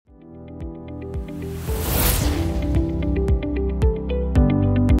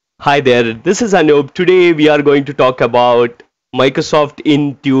Hi there, this is Anup. Today we are going to talk about Microsoft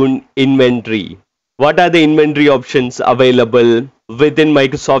Intune Inventory. What are the inventory options available within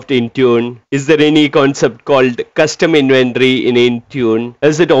Microsoft Intune? Is there any concept called custom inventory in Intune?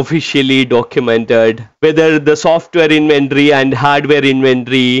 Is it officially documented? Whether the software inventory and hardware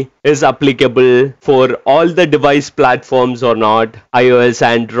inventory is applicable for all the device platforms or not? iOS,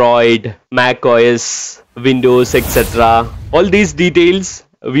 Android, Mac OS, Windows, etc. All these details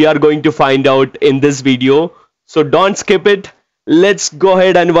we are going to find out in this video, so don't skip it. Let's go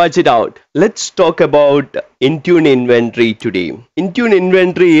ahead and watch it out. Let's talk about Intune Inventory today. Intune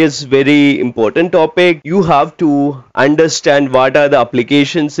Inventory is very important topic. You have to understand what are the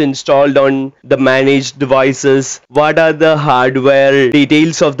applications installed on the managed devices, what are the hardware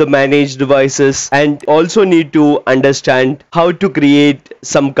details of the managed devices, and also need to understand how to create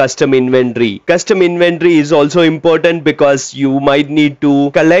some custom inventory. Custom inventory is also important because you might need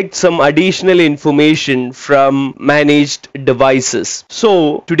to collect some additional information from managed devices.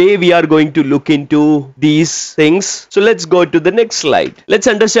 So today we are going to look into these things. So let's go to the next slide. Let's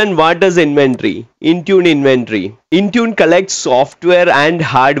understand what is inventory. Intune Inventory. Intune collects software and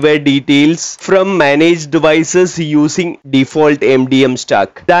hardware details from managed devices using default MDM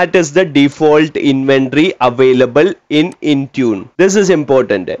stack. That is the default inventory available in Intune. This is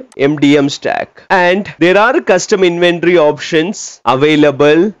important, MDM stack. And there are custom inventory options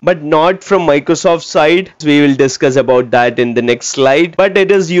available, but not from Microsoft side. We will discuss about that in the next slide. But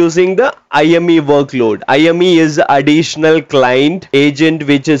it is using the IME workload. IME is additional client agent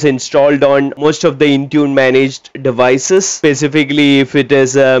which is installed on most of the Intune managed devices, specifically if it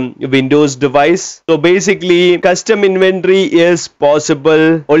is a Windows device. So basically custom inventory is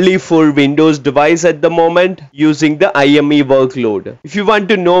possible only for Windows device at the moment using the IME workload. If you want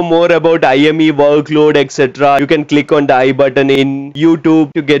to know more about IME workload, etc., you can click on the I button in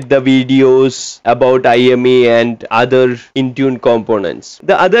YouTube to get the videos about IME and other Intune components.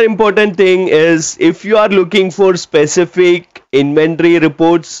 The other important thing is if you are looking for specific inventory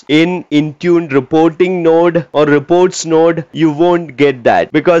reports in Intune reporting node or reports node, you won't get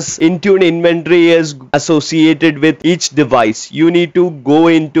that because Intune Inventory is associated with each device. You need to go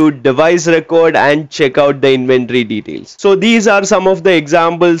into device record and check out the inventory details. So these are some of the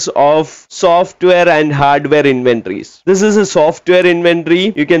examples of software and hardware inventories. This is a software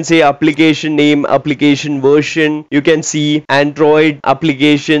inventory. You can say application name, application version. You can see Android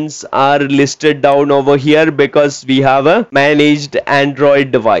applications are listed down over here because we have a managed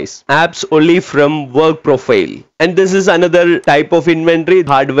Android device. Apps only from work profile. And this is another type of inventory,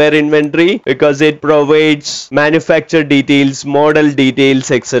 hardware inventory, because it provides manufacturer details, model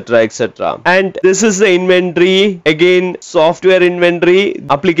details, etc., etc. And this is the inventory, again software inventory.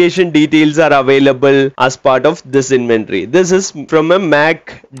 Application details are available as part of this inventory. This is from a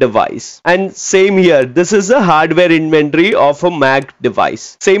Mac device. And same here, this is a hardware inventory of a Mac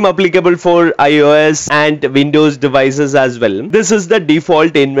device. Same applicable for iOS and Windows devices as well. This is the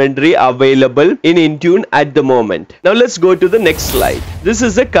default inventory available in Intune at the moment. Now let's go to the next slide. This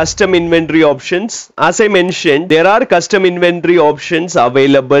is the custom inventory options. As I mentioned, there are custom inventory options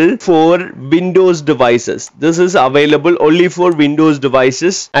available for Windows devices. This is available only for Windows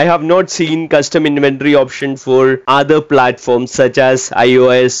devices. I have not seen custom inventory option for other platforms such as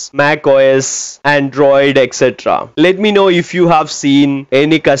iOS, Mac OS, Android, etc. Let me know if you have seen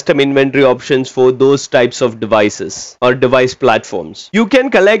any custom inventory options for those types of devices or device platforms. You can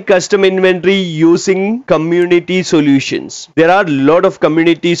collect custom inventory using community solutions. There are a lot of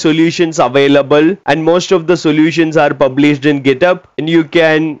community solutions available and most of the solutions are published in GitHub, and you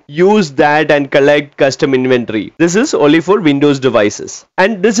can use that and collect custom inventory. This is only for Windows devices,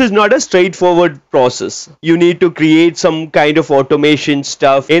 and this is not a straightforward process. You need to create some kind of automation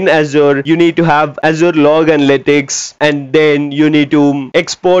stuff in Azure. You need to have Azure Log Analytics, and then you need to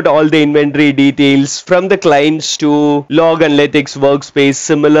export all the inventory details from the clients to Log Analytics workspace,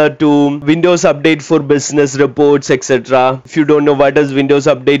 similar to Windows Update for Business reports, etc. If you don't know what is Windows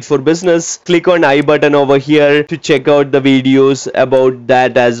Update for Business, click on I button over here to check out the videos about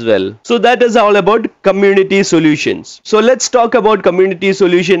that as well. So that is all about community solutions. So let's talk about community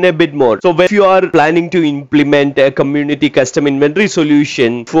solution a bit more. So if you are planning to implement a community custom inventory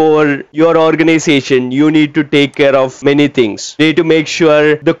solution for your organization, you need to take care of many things. You need to make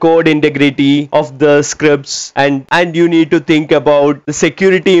sure the code integrity of the scripts, and you need to think about the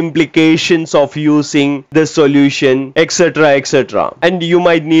security implications of using the solution, etc., etc. etc. And you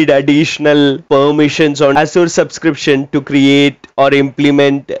might need additional permissions on Azure subscription to create or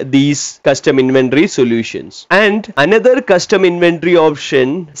implement these custom inventory solutions. And another custom inventory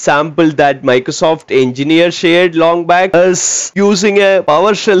option sample that Microsoft engineer shared long back is using a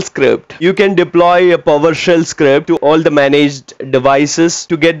PowerShell script. You can deploy a PowerShell script to all the managed devices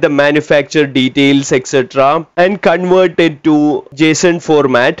to get the manufacturer details etc. and convert it to JSON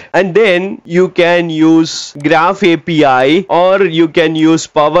format, and then you can use Graph API or you can use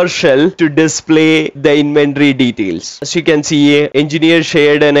PowerShell to display the inventory details. As you can see, engineer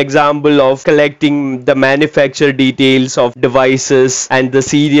shared an example of collecting the manufacturer details of devices and the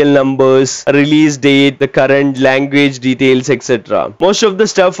serial numbers, release date, the current language details etc. Most of the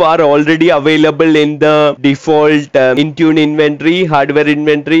stuff are already available in the default Intune inventory, hardware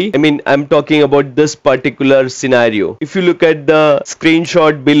inventory. I'm talking about this particular scenario. If you look at the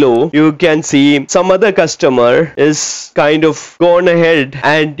screenshot below, you can see some other customer is kind of gone ahead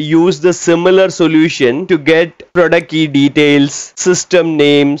and used the similar solution to get product key details, system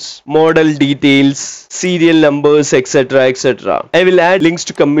names, model details, serial numbers etc. etc. I will add links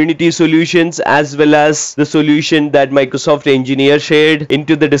to community solutions as well as the solution that Microsoft engineer shared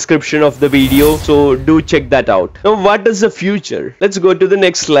into the description of the video, so do check that out. Now what is the future? Let's go to the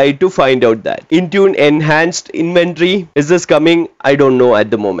next slide to find out that. Intune enhanced inventory, is this coming? I don't know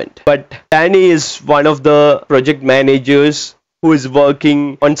at the moment, but Danny is one of the project managers who is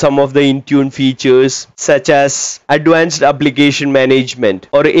working on some of the Intune features such as advanced application management,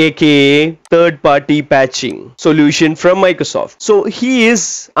 or aka third-party patching solution from Microsoft. So he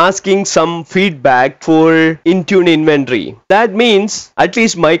is asking some feedback for Intune inventory. That means at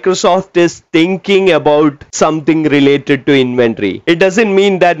least Microsoft is thinking about something related to inventory. It doesn't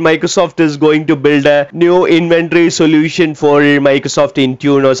mean that Microsoft is going to build a new inventory solution for Microsoft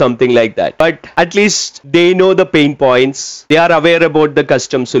Intune or something like that, but at least they know the pain points, they are aware about the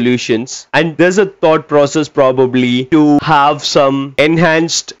custom solutions, and there's a thought process probably to have some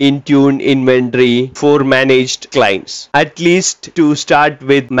enhanced Intune inventory for managed clients, at least to start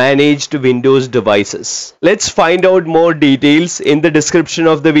with managed Windows devices. Let's find out more details in the description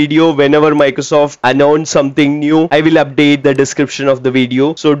of the video. Whenever Microsoft announce something new, I will update the description of the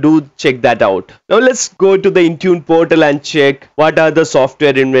video, so do check that out. Now let's go to the Intune portal and check what are the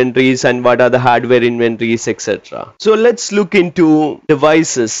software inventories and what are the hardware inventories etc. So let's look into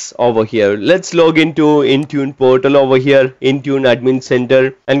devices over here. Let's log into Intune portal over here, Intune admin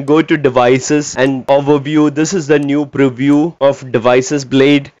center, and go to devices and overview. This is the new preview of devices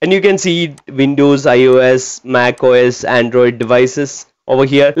blade, and you can see Windows, iOS, Mac OS, Android devices. Over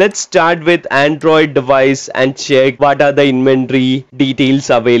here, let's start with Android device and check what are the inventory details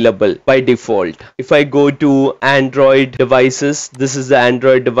available by default. If I go to Android devices, this is the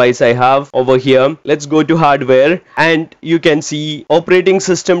Android device I have over here. Let's go to hardware and you can see operating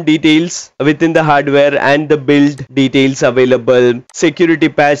system details within the hardware and the build details available. Security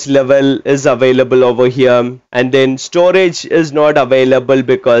patch level is available over here, and then storage is not available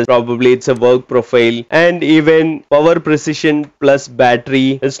because probably it's a work profile, and even power precision plus battery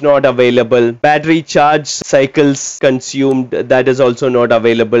is not available. Battery charge cycles consumed, that is also not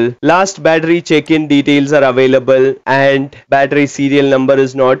available. Last battery check-in details are available, and battery serial number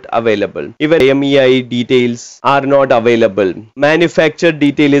is not available. Even MEI details are not available. Manufacturer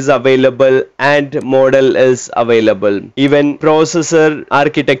detail is available and model is available. Even processor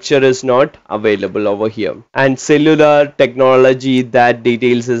architecture is not available over here, and cellular technology, that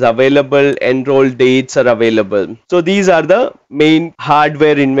details is available. Enroll dates are available. So these are the main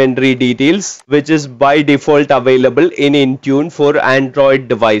hardware inventory details which is by default available in Intune for Android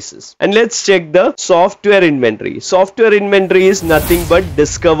devices. And let's check the software inventory. Software inventory is nothing but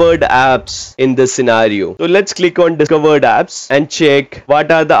discovered apps in this scenario. So let's click on discovered apps and check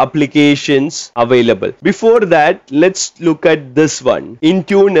what are the applications available. Before that, let's look at this one.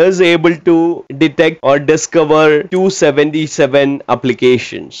 Intune is able to detect or discover 277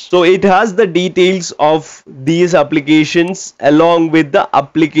 applications. So it has the details of these applications along with the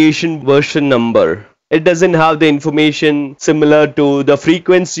application version number. It doesn't have the information similar to the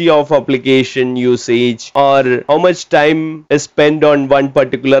frequency of application usage or how much time is spent on one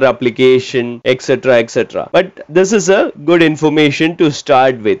particular application, etc., etc. But this is a good information to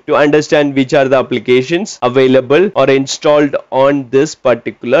start with to understand which are the applications available or installed on this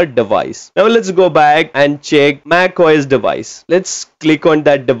particular device. Now let's go back and check Mac OS device. Let's click on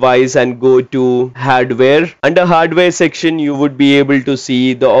that device and go to hardware. Under hardware section, you would be able to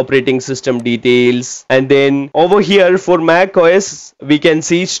see the operating system details, devices. And then over here for Mac OS, we can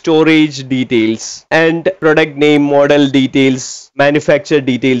see storage details and product name, model details, manufacturer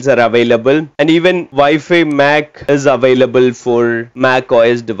details are available, and even Wi-Fi Mac is available for Mac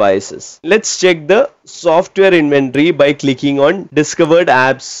OS devices. Let's check the software inventory by clicking on discovered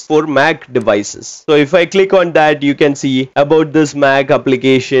apps for Mac devices. So if I click on that, you can see about this Mac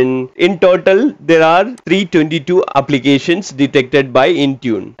application. In total, there are 322 applications detected by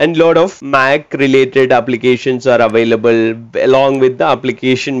Intune, and lot of Mac related applications are available along with the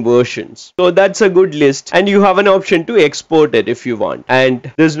application versions. So that's a good list, and you have an option to export it if you want.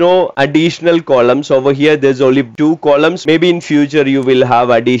 And there's no additional columns over here. There's only 2 columns. Maybe in future you will have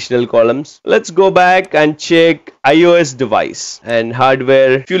additional columns. Let's go back and check iOS device and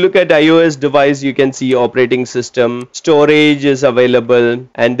hardware. If you look at iOS device, you can see operating system, storage is available,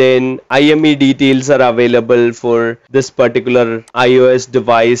 and then IME details are available for this particular iOS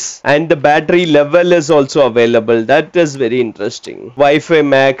device, and the battery level is also available. That is very interesting. Wi-Fi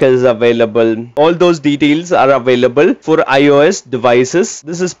Mac is available. All those details are available for iOS devices.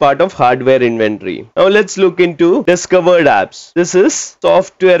 This is part of hardware inventory. Now let's look into discovered apps. This is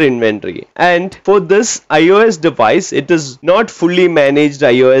software inventory, and for this iOS device, it is not fully managed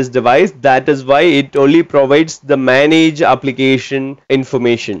iOS device. That is why it only provides the managed application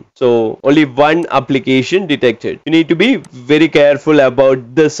information. So only one application detected. You need to be very careful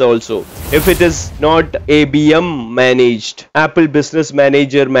about this also. If it is not ABM managed, Apple Business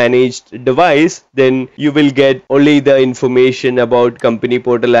Manager managed device, then you will get only the information about company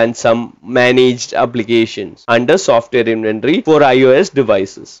portal and some managed applications under software inventory for iOS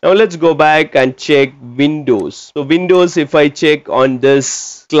devices. Now let's go back and check Windows. So Windows, if I check on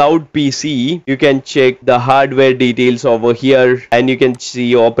this cloud PC, you can check the hardware details over here, and you can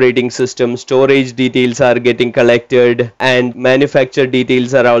see operating system, storage details are getting collected, and manufacturer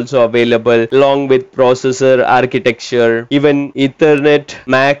details are also available along with processor architecture. Even Ethernet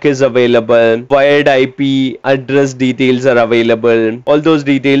MAC is available, wired IP address details are available. All those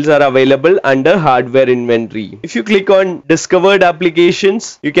details are available under hardware inventory. If you click on discovered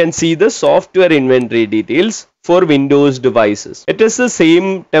applications, you can see the software inventory details for Windows devices. It is the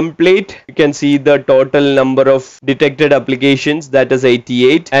same template. You can see the total number of detected applications, that is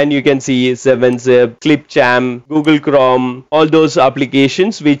 88, and you can see 7-Zip, Clipchamp, Google Chrome, all those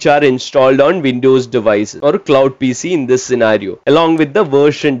applications which are installed on Windows devices or cloud PC in this scenario, along with the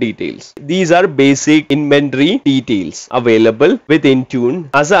version details. These are basic inventory details available with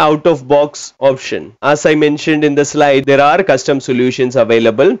Intune as an out-of-box option. As I mentioned in the slide, there are custom solutions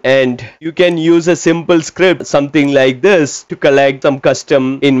available, and you can use a simple script, something like this, to collect some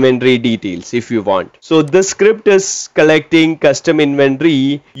custom inventory details if you want. So this script is collecting custom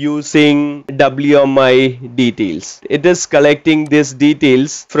inventory using WMI details. It is collecting these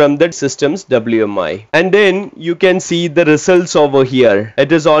details from the system's WMI, and then you can see the results over here.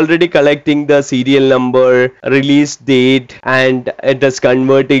 It is already collecting the serial number, release date, and it is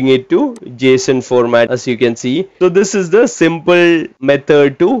converting it to JSON format, as you can see. So this is the simple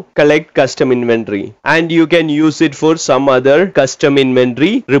method to collect custom inventory, and you can use it for some other custom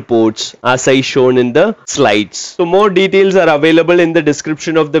inventory reports as I shown in the slides. So more details are available in the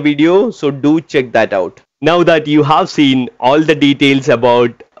description of the video, so do check that out. Now that you have seen all the details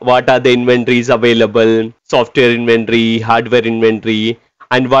about what are the inventories available, software inventory, hardware inventory,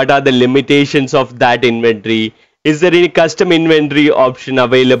 and what are the limitations of that inventory, is there any custom inventory option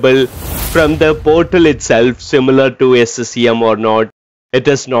available from the portal itself similar to SCCM or not? It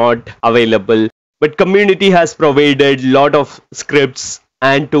is not available. But community has provided lot of scripts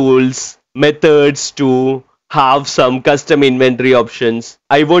and tools, methods to have some custom inventory options.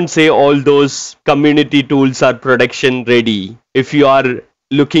 I won't say all those community tools are production ready. If you are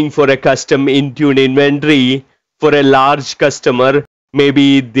looking for a custom Intune inventory for a large customer,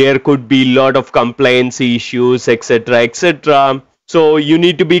 maybe there could be lot of compliance issues, etc., etc. So you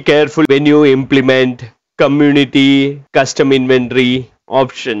need to be careful when you implement community custom inventory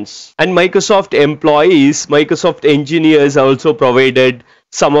options. And Microsoft employees, Microsoft engineers also provided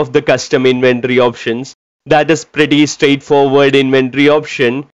some of the custom inventory options. That is pretty straightforward inventory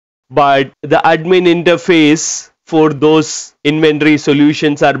option, but the admin interface for those inventory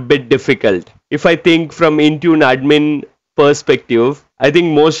solutions are a bit difficult. If I think from Intune admin perspective, I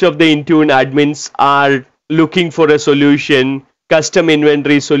think most of the Intune admins are looking for a solution, custom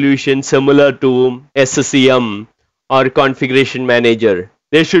inventory solution similar to SCCM or configuration manager.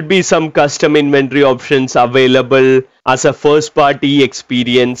 There should be some custom inventory options available as a first party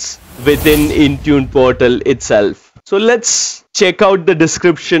experience within Intune portal itself. So let's check out the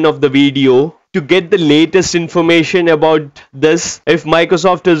description of the video to get the latest information about this. If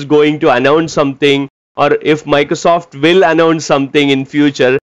Microsoft is going to announce something, or if Microsoft will announce something in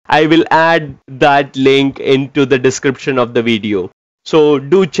future, I will add that link into the description of the video. So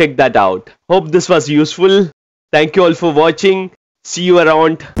do check that out. Hope this was useful. Thank you all for watching. See you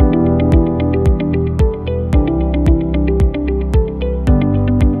around.